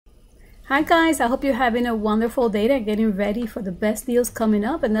Hi guys, I hope you're having a wonderful day and getting ready for the best deals coming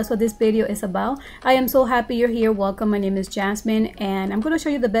up, and that's what this video is about. I am so happy you're here. Welcome. My name is Jasmine and I'm going to show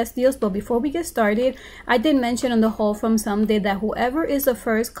you the best deals. But before we get started, I did mention on the haul from Someday that whoever is the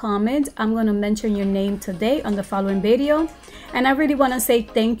first comment, I'm going to mention your name today on the following video. And I really want to say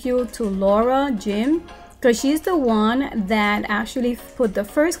thank you to Laura Jim, because she's the one that actually put the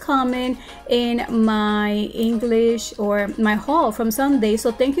first comment in my English or my haul from Sunday.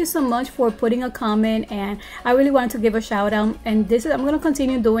 So thank you so much for putting a comment, and I really wanted to give a shout out. And this is, I'm going to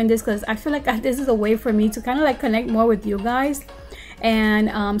continue doing this because I feel like this is a way for me to kind of like connect more with you guys.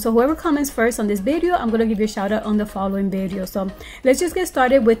 And so whoever comments first on this video, I'm going to give you a shout out on the following video. So let's just get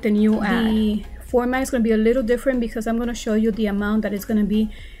started with the new ad. The format is going to be a little different because I'm going to show you the amount that it's going to be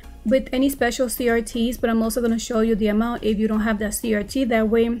with any special CRTs, but I'm also going to show you the amount if you don't have that CRT. That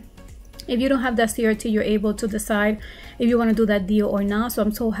way, if you don't have that CRT, you're able to decide if you want to do that deal or not. So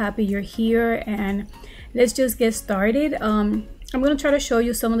I'm so happy you're here, and let's just get started. I'm going to try to show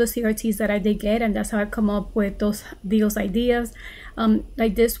you some of the CRTs that I did get, and that's how I come up with those deals ideas.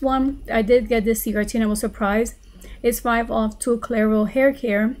 Like this one, I did get this CRT and I was surprised. It's 5 off 2 Claro hair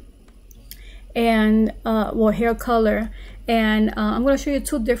care and well, hair color. And I'm going to show you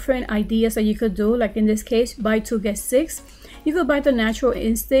 2 different ideas that you could do. Like in this case, buy 2 get 6. You could buy the Natural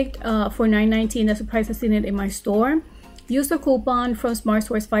Instinct for $9.19. That's the price I've seen it in my store. Use the coupon from Smart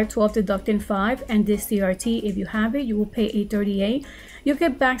Source 512 deducting 5, and this CRT, if you have it, you will pay $8.38. You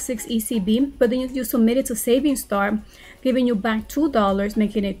get back 6 ECB, but then you submit it to Savings Star, giving you back $2,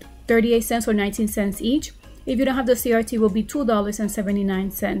 making it 38 cents or 19 cents each. If you don't have the CRT, it will be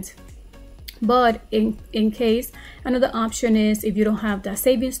 $2.79. But in case, another option is if you don't have that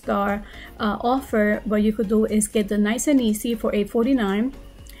Savings Star offer, what you could do is get the Nice and Easy for $8.49.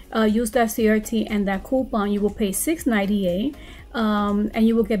 Use that CRT and that coupon. You will pay $6.98, and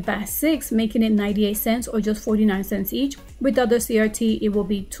you will get back 6, making it 98 cents or just 49 cents each. Without the CRT, it will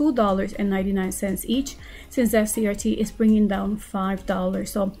be $2.99 each, since that CRT is bringing down $5.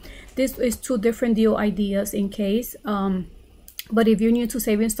 So this is 2 different deal ideas in case. But if you're new to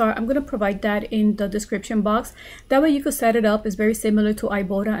Savings Star, I'm going to provide that in the description box. That way you could set it up. It's very similar to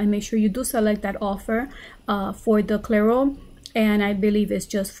Ibotta, and make sure you do select that offer for the Claro. And I believe it's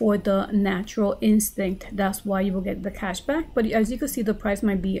just for the Natural Instinct. That's why you will get the cash back. But as you can see, the price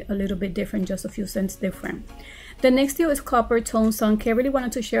might be a little bit different, just a few cents different. The next deal is Copper Tone Sun Care. I really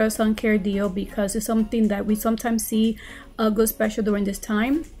wanted to share a sun care deal because it's something that we sometimes see a good special during this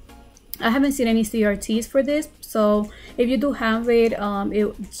time. I haven't seen any CRTs for this, so if you do have it,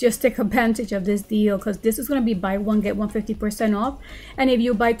 just take advantage of this deal, because this is going to be buy 1 get 1 50% off, and if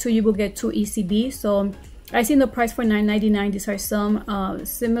you buy 2, you will get 2 ECB. So I seen the price for $9.99. These are some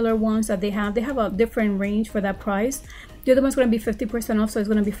similar ones that they have. They have a different range for that price. The other one's going to be 50% off, so it's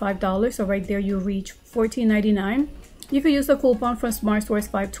going to be $5. So right there you reach $14.99. You could use the coupon from Smart Source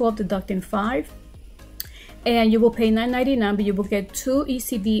 512 deducting 5. And you will pay $9.99, but you will get 2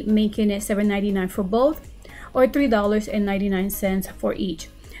 ECB, making it $7.99 for both, or $3.99 for each.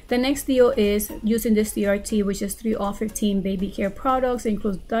 The next deal is using this CRT, which is 3 off 15 baby care products. It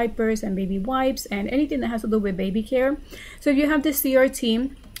includes diapers and baby wipes and anything that has to do with baby care. So if you have this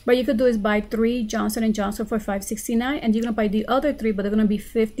CRT, what you could do is buy 3 Johnson & Johnson for $5.69, and you're going to buy the other 3, but they're going to be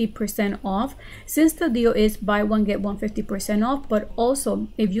 50% off, since the deal is buy 1 get 1 50% off. But also,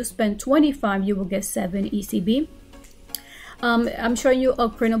 if you spend $25, you will get 7 ECB. I'm showing you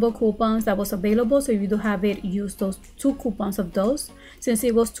printable coupons that was available, so if you do have it, use those 2 coupons of those, since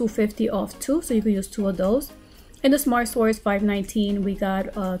it was $2.50 off 2, so you could use 2 of those. In the Smart Source $5.19, we got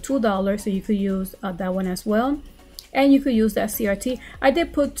 $2, so you could use that one as well. And you could use that CRT. I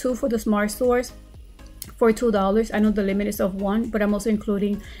did put 2 for the Smart Source for $2. I know the limit is of 1, but I'm also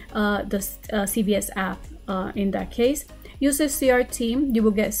including the CVS app in that case. Use the CRT, you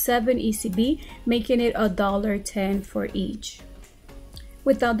will get 7 ECB, making it $1.10 for each.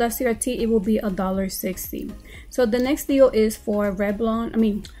 Without that CRT, it will be $1.60. So the next deal is for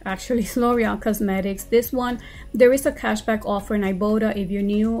Revlon, actually it's L'Oreal Cosmetics. This one, there is a cashback offer in Ibotta. If you're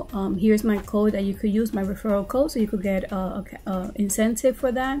new, here's my code that you could use, my referral code, so you could get a incentive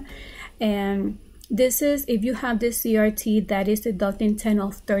for that. And this is, if you have this CRT, that is deducting 10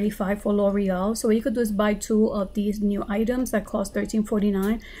 off 35 for L'Oreal. So what you could do is buy 2 of these new items that cost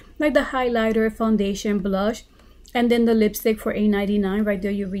 $13.49, like the highlighter, foundation, blush, and then the lipstick for $8.99. Right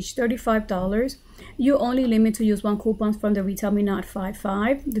there you reach $35. You only limit to use 1 coupon from the Retail Me Not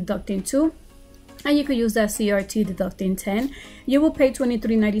 55, deducting 2. And you could use that CRT, deducting 10. You will pay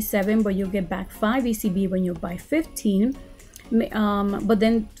 $23.97, but you'll get back 5 ECB when you buy 15. But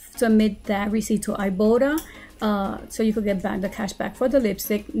then submit that receipt to Ibotta So you could get back the cash back for the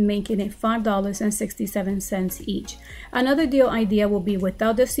lipstick, making it $5.67 each. Another deal idea will be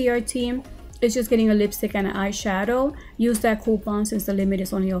without the CRT. It's just getting a lipstick and an eyeshadow. Use that coupon since the limit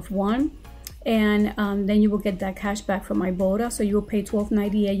is only of 1. And then you will get that cash back from Ibotta. So you will pay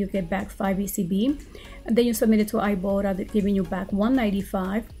 $12.98, you get back 5 ECB. And then you submit it to Ibotta, giving you back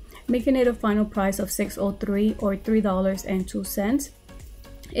 $1.95, making it a final price of $6.03 or $3.02.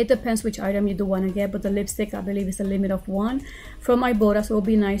 It depends which item you do want to get, but the lipstick, I believe, is a limit of 1 from Ibotta. So it'll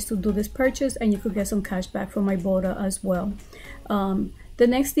be nice to do this purchase, and you could get some cash back from Ibotta as well. The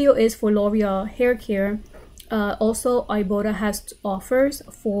next deal is for L'Oreal hair care. Also, Ibotta has offers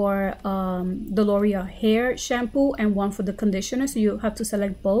for the L'Oreal hair shampoo and one for the conditioner. So you have to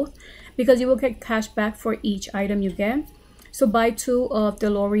select both because you will get cash back for each item you get. So buy 2 of the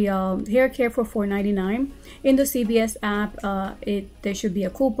L'Oreal hair care for $4.99. In the CVS app, there should be a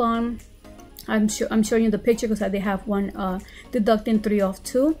coupon. I'm showing you the picture because they have one deducting 3 off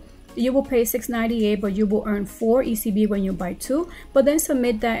 2. You will pay $6.98, but you will earn 4 ECB when you buy 2. But then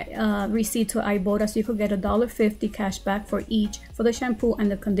submit that receipt to Ibotta so you could get $1.50 cash back for each for the shampoo and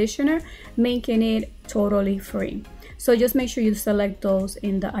the conditioner, making it totally free. So just make sure you select those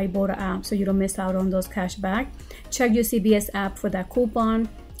in the Ibotta app so you don't miss out on those cash back. Check your CVS app for that coupon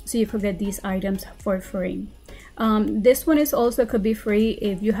so you could get these items for free. This one is also could be free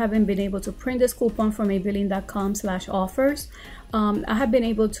if you haven't been able to print this coupon from Maybelline.com/offers. I have been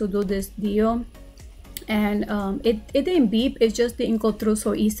able to do this deal, and it didn't beep, it just didn't go through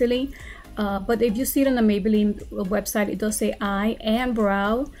so easily. But if you see it on the Maybelline website, it does say eye and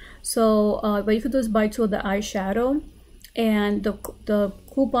brow. So what you could do is buy 2 of the eyeshadow, and the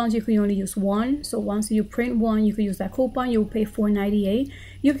coupons you can only use 1. So once you print 1, you can use that coupon. You will pay $4.98.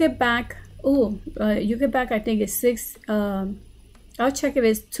 You get back I think it's 6. I'll check if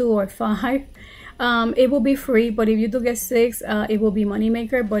it's 2 or 5. It will be free, but if you do get 6, it will be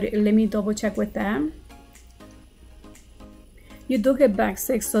moneymaker. But let me double check with that. You do get back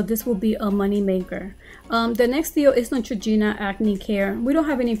 6, so this will be a moneymaker. The next deal is Neutrogena Acne Care. We don't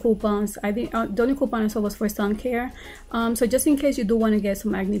have any coupons. I think the only coupon I saw was for sun care. So just in case you do want to get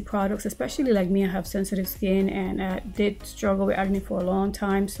some acne products, especially like me, I have sensitive skin and I did struggle with acne for a long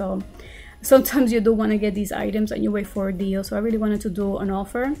time. So sometimes you do want to get these items and you wait for a deal. So I really wanted to do an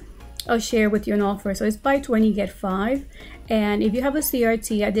offer. I'll share with you an offer. So it's buy 20 get 5. And if you have a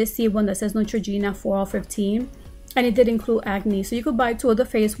CRT, I did see one that says Neutrogena 4 off 15. And it did include acne. So you could buy 2 of the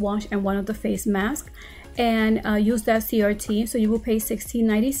face wash and 1 of the face mask and use that CRT. So you will pay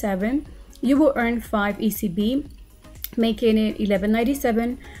 $16.97. You will earn 5 ECB, making it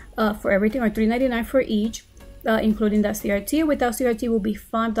 $11.97 for everything, or $3.99 for each, including that CRT. Without CRT will be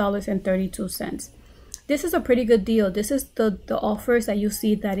 $5.32. This is a pretty good deal. This is the offers that you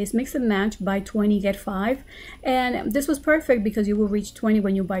see that is mix and match, buy 20 get 5, and this was perfect because you will reach 20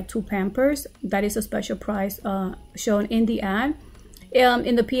 when you buy 2 Pampers. That is a special price shown in the ad.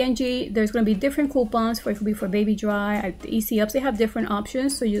 In the PNG, there's going to be different coupons for, it could be for baby dry, at the EC ups. They have different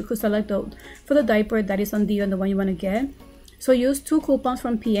options, so you could select for the diaper that is on deal and the one you want to get. So use 2 coupons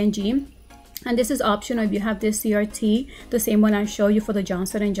from PNG. And this is optional if you have this CRT, the same one I showed you for the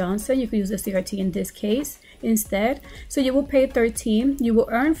Johnson & Johnson. You can use the CRT in this case instead. So you will pay $13. You will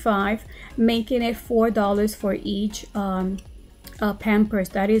earn 5, making it $4 for each Pampers.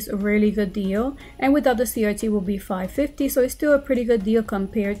 That is a really good deal. And without the CRT will be $5.50. So it's still a pretty good deal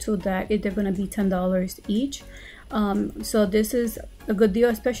compared to that if they're going to be $10 each. So this is a good deal,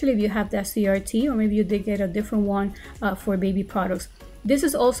 especially if you have that CRT, or maybe you did get a different one for baby products. This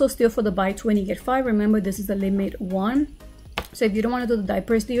is also still for the buy 20 get 5. Remember, this is the limit 1. So if you don't want to do the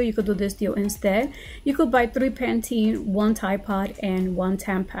diapers deal, you could do this deal instead. You could buy 3 Pantene, 1 Tide Pod, and 1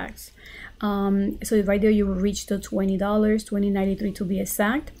 Tampax. So right there you will reach the $20, $20.93 to be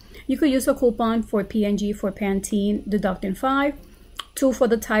exact. You could use a coupon for PNG for Pantene, deducting 5, 2 for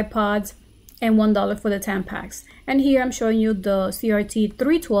the Tide Pods, and $1 for the Tampax. And here I'm showing you the CRT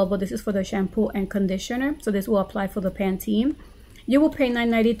 312, but this is for the shampoo and conditioner. So this will apply for the Pantene. You will pay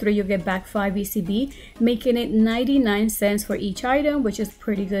 $9.93. You get back 5 ECB, making it 99 cents for each item, which is a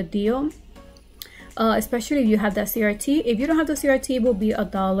pretty good deal. Especially if you have that CRT. If you don't have the CRT, it will be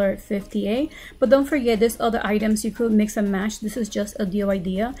 $1.58. But don't forget, there's other items you could mix and match. This is just a deal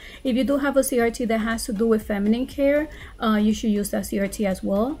idea. If you do have a CRT that has to do with feminine care, you should use that CRT as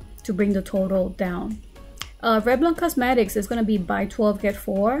well to bring the total down. Revlon Cosmetics is going to be buy 12 get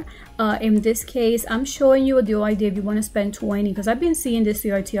 4. In this case, I'm showing you a deal idea if you want to spend 20, because I've been seeing this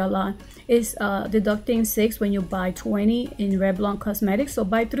CRT a lot. It's deducting 6 when you buy 20 in Revlon Cosmetics. So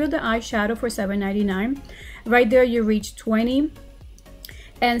buy 3 of the eyeshadow for $7.99. Right there you reach 20.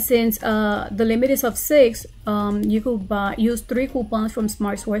 And since the limit is of 6, you could use 3 coupons from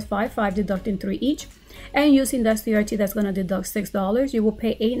Smart Source 5 deducting 3 each. And using that CRT, that's going to deduct $6. You will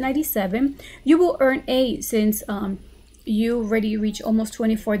pay $8.97. You will earn 8 since you already reached almost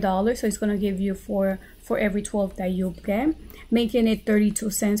 $24. So it's going to give you for every 12 that you get, making it 32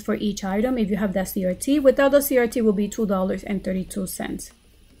 cents for each item if you have that CRT. Without the CRT, it will be $2.32.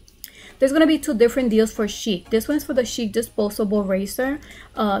 There's going to be 2 different deals for Schick. This one's for the Schick disposable razor.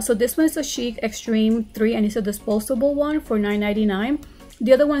 So this one is a Schick Extreme 3 and it's a disposable one for $9.99.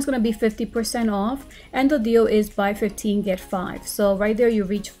 The other one is going to be 50% off, and the deal is buy 15 get 5. So right there you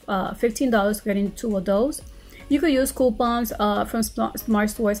reach $15 getting 2 of those. You could use coupons from Smart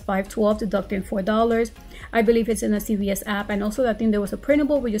Source 512 deducting $4. I believe it's in the CVS app, and also I think there was a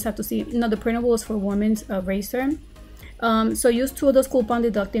printable. We just have to see. No, the printable is for women's razor. So use 2 of those coupons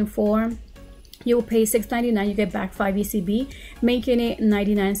deducting 4. You will pay $6.99. You get back 5 ECB, making it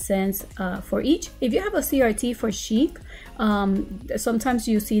 99 cents for each. If you have a CRT for Schick, sometimes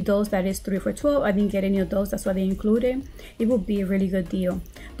you see those that is 3 for 12. I didn't get any of those. That's why they included. It would be a really good deal.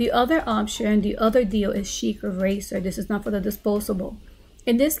 The other option, the other deal is Schick Eraser. This is not for the disposable.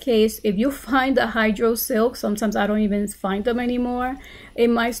 In this case, if you find the Hydro Silk, sometimes I don't even find them anymore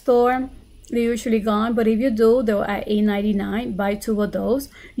in my store. They're usually gone, but if you do, they're at $8.99. Buy 2 of those.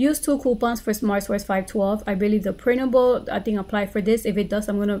 Use 2 coupons for Smart Source 512. I believe the printable, I think, apply for this. If it does,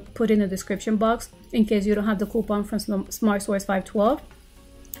 I'm going to put in the description box in case you don't have the coupon from Smart Source 512.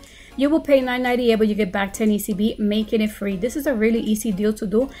 You will pay $9.98, but you get back 10 ECB, making it free. This is a really easy deal to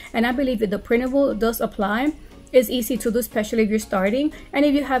do, and I believe that the printable does apply. It's easy to do, especially if you're starting. And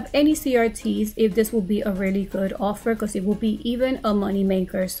if you have any CRTs, if this will be a really good offer, because it will be even a money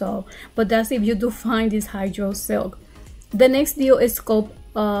maker. So, but that's if you do find this Hydro Silk. The next deal is Scope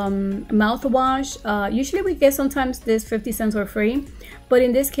mouthwash. Usually we get sometimes this 50 cents or free, but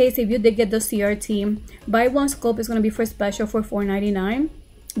in this case, if you did get the CRT, buy 1 Scope is going to be for special for $4.99.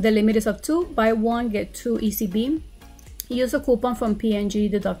 The limit is of 2. Buy 1 get 2 ECB. Use a coupon from P&G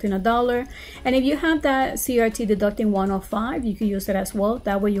deducting $1, and if you have that CRT deducting $105, you can use it as well.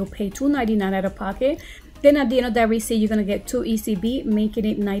 That way you'll pay $2.99 out of pocket. Then at the end of that receipt, you're gonna get 2 ECB, making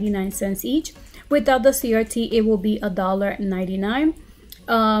it 99 cents each. Without the CRT, it will be $1.99.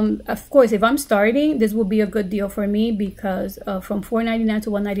 Of course, if I'm starting, this will be a good deal for me because from $4.99 to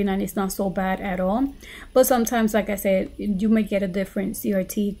 $1.99 is not so bad at all. But sometimes, like I said, you may get a different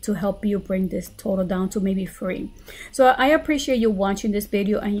CRT to help you bring this total down to maybe free. So I appreciate you watching this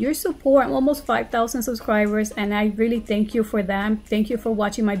video and your support. I'm almost 5,000 subscribers, and I really thank you for that. Thank you for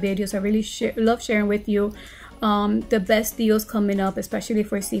watching my videos. I really love sharing with you the best deals coming up, especially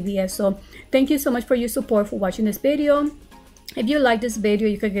for CVS. So thank you so much for your support, for watching this video. If you like this video,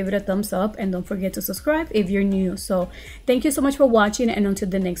 you could give it a thumbs up, and don't forget to subscribe if you're new. So thank you so much for watching, and until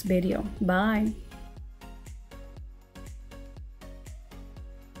the next video, bye.